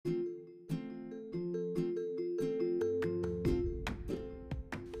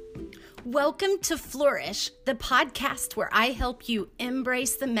Welcome to Flourish, the podcast where I help you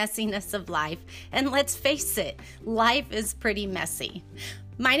embrace the messiness of life. And let's face it, life is pretty messy.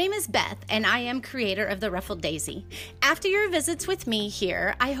 My name is Beth, and I am creator of The Ruffled Daisy. After your visits with me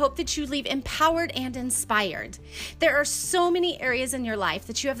here, I hope that you leave empowered and inspired. There are so many areas in your life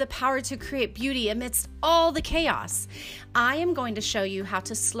that you have the power to create beauty amidst all the chaos. I am going to show you how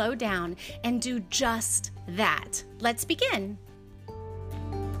to slow down and do just that. Let's begin.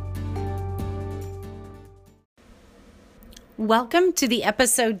 Welcome to the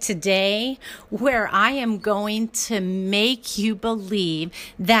episode today where I am going to make you believe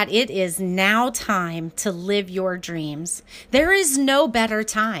that it is now time to live your dreams. There is no better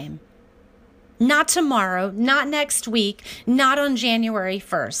time. Not tomorrow, not next week, not on January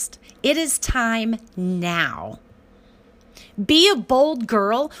 1st. It is time now. Be a bold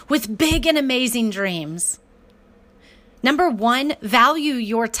girl with big and amazing dreams. Number one, value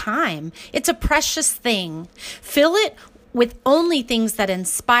your time. It's a precious thing. Fill it with only things that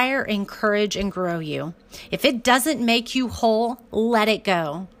inspire, encourage, and grow you. If it doesn't make you whole, let it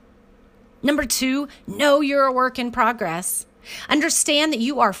go. Number two, know you're a work in progress. Understand that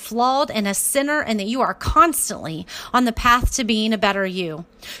you are flawed and a sinner and that you are constantly on the path to being a better you.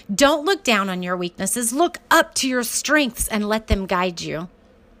 Don't look down on your weaknesses. Look up to your strengths and let them guide you.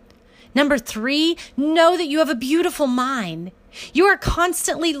 Number three, know that you have a beautiful mind. You are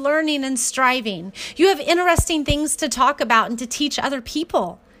constantly learning and striving. You have interesting things to talk about and to teach other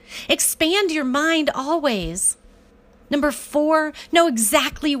people. Expand your mind always. Number four, know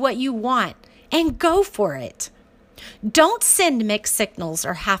exactly what you want and go for it. Don't send mixed signals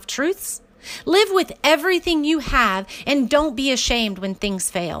or half-truths. Live with everything you have and don't be ashamed when things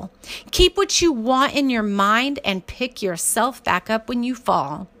fail. Keep what you want in your mind and pick yourself back up when you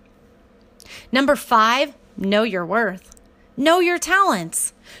fall. Number five, know your worth. Know your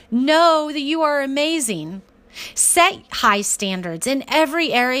talents. Know that you are amazing. Set high standards in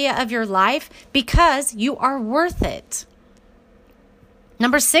every area of your life because you are worth it.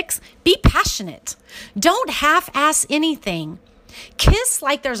 Number six, be passionate. Don't half-ass anything. Kiss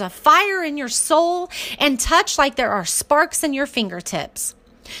like there's a fire in your soul and touch like there are sparks in your fingertips.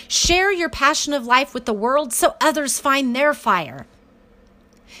 Share your passion of life with the world so others find their fire.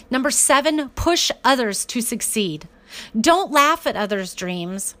 Number seven, push others to succeed. Don't laugh at others'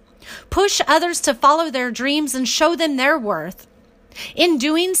 dreams. Push others to follow their dreams and show them their worth. In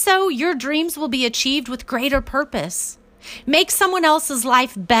doing so, your dreams will be achieved with greater purpose. Make someone else's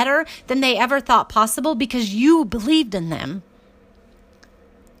life better than they ever thought possible because you believed in them.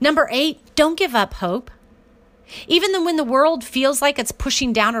 Number eight, don't give up hope. Even when the world feels like it's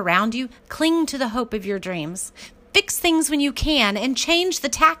pushing down around you, cling to the hope of your dreams. Fix things when you can and change the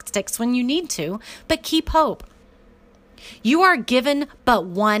tactics when you need to, but keep hope. You are given but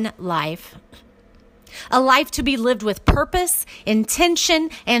one life. A life to be lived with purpose, intention,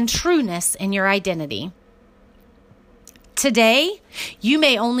 and trueness in your identity. Today, you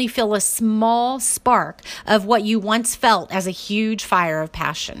may only feel a small spark of what you once felt as a huge fire of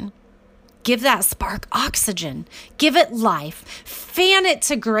passion. Give that spark oxygen. Give it life. Fan it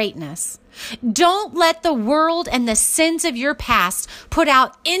to greatness. Don't let the world and the sins of your past put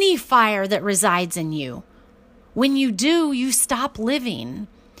out any fire that resides in you. When you do, you stop living.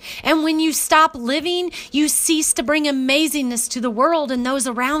 And when you stop living, you cease to bring amazingness to the world and those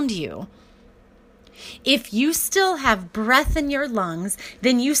around you. If you still have breath in your lungs,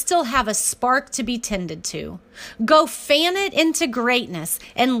 then you still have a spark to be tended to. Go fan it into greatness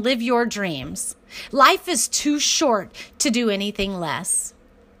and live your dreams. Life is too short to do anything less.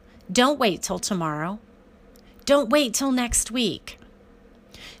 Don't wait till tomorrow. Don't wait till next week.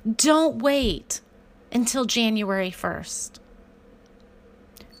 Don't wait until January 1st.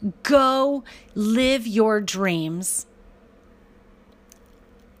 Go live your dreams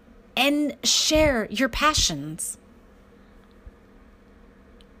and share your passions.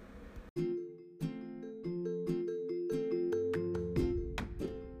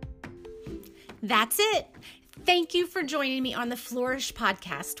 That's it. Thank you for joining me on the Flourish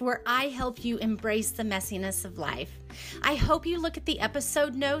podcast, where I help you embrace the messiness of life. I hope you look at the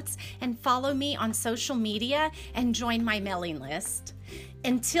episode notes and follow me on social media and join my mailing list.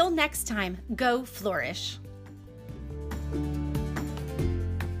 Until next time, go flourish.